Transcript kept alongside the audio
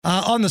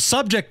On the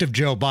subject of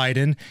Joe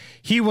Biden,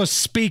 he was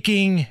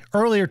speaking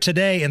earlier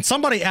today, and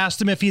somebody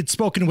asked him if he had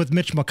spoken with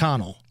Mitch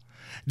McConnell,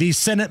 the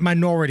Senate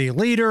Minority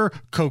Leader,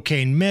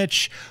 Cocaine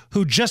Mitch,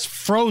 who just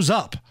froze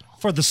up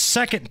for the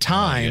second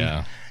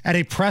time at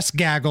a press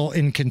gaggle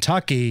in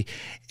Kentucky.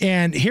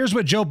 And here's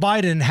what Joe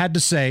Biden had to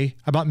say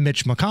about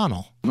Mitch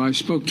McConnell. I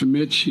spoke to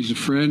Mitch. He's a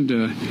friend,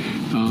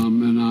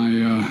 and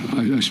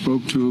I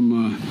spoke to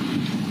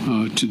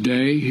him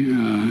today,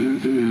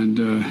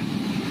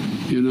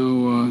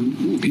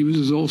 he was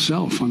his old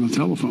self on the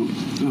telephone,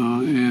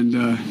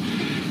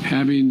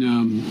 having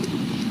a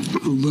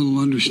little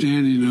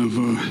understanding of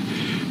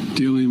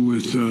dealing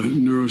with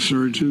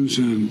neurosurgeons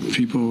and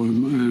people,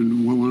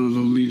 and one of the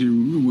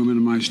leading women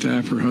in my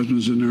staff, her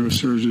husband's a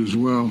neurosurgeon as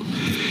well.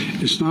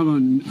 It's not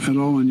at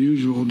all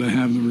unusual to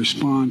have the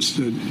response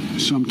that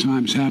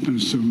sometimes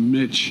happens to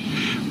Mitch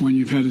when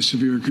you've had a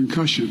severe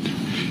concussion.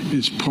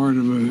 It's part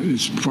of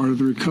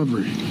the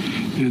recovery.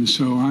 And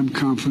so I'm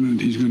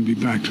confident he's going to be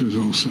back to his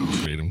old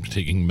self. I'm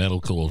taking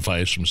medical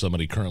advice from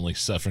somebody currently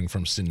suffering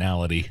from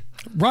senility.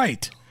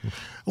 Right.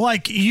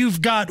 Like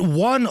you've got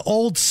one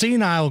old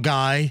senile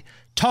guy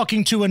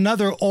talking to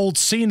another old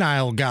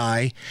senile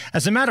guy.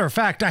 As a matter of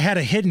fact, I had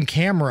a hidden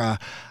camera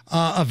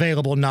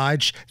available,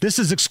 Nige. This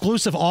is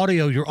exclusive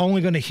audio you're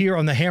only going to hear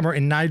on the Hammer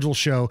and Nigel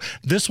show.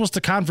 This was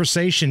the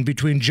conversation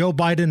between Joe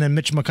Biden and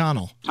Mitch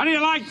McConnell. How do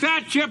you like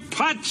that, you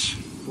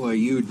putz? Boy,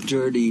 you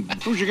dirty...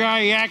 Who's the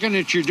guy yakking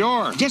at your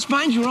door? Just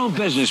mind your own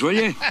business, will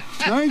you?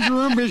 Mind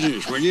your own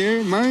business, will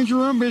you? Mind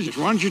your own business.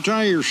 Why don't you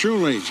tie your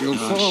shoelace? You'll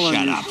fall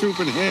on your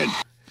stupid head.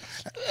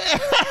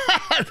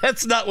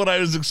 That's not what I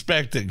was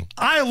expecting.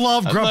 I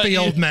love Grumpy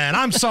Old Men.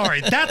 I'm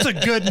sorry. That's a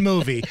good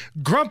movie.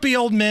 Grumpy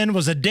Old Men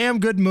was a damn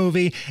good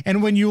movie.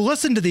 And when you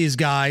listen to these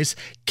guys,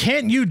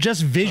 can't you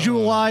just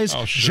visualize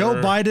Joe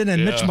Biden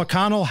and Mitch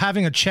McConnell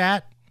having a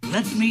chat?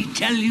 Let me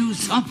tell you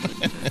something,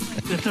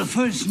 that the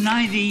first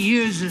 90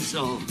 years or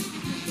so,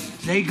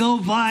 they go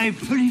by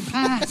pretty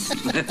fast.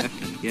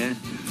 Yeah?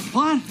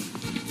 What?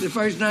 The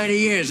first 90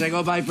 years, they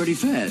go by pretty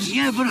fast.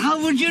 Yeah, but how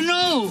would you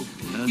know?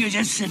 You're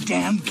just a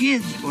damn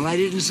kid. Well, I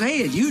didn't say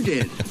it. You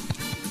did.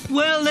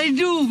 Well, they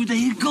do.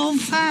 They go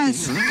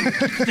fast.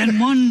 Then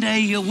one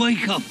day you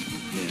wake up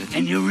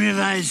and you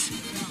realize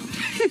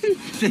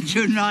that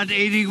you're not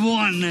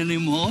 81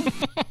 anymore.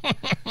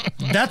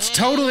 That's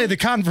totally the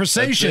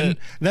conversation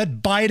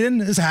that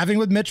Biden is having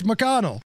with Mitch McConnell.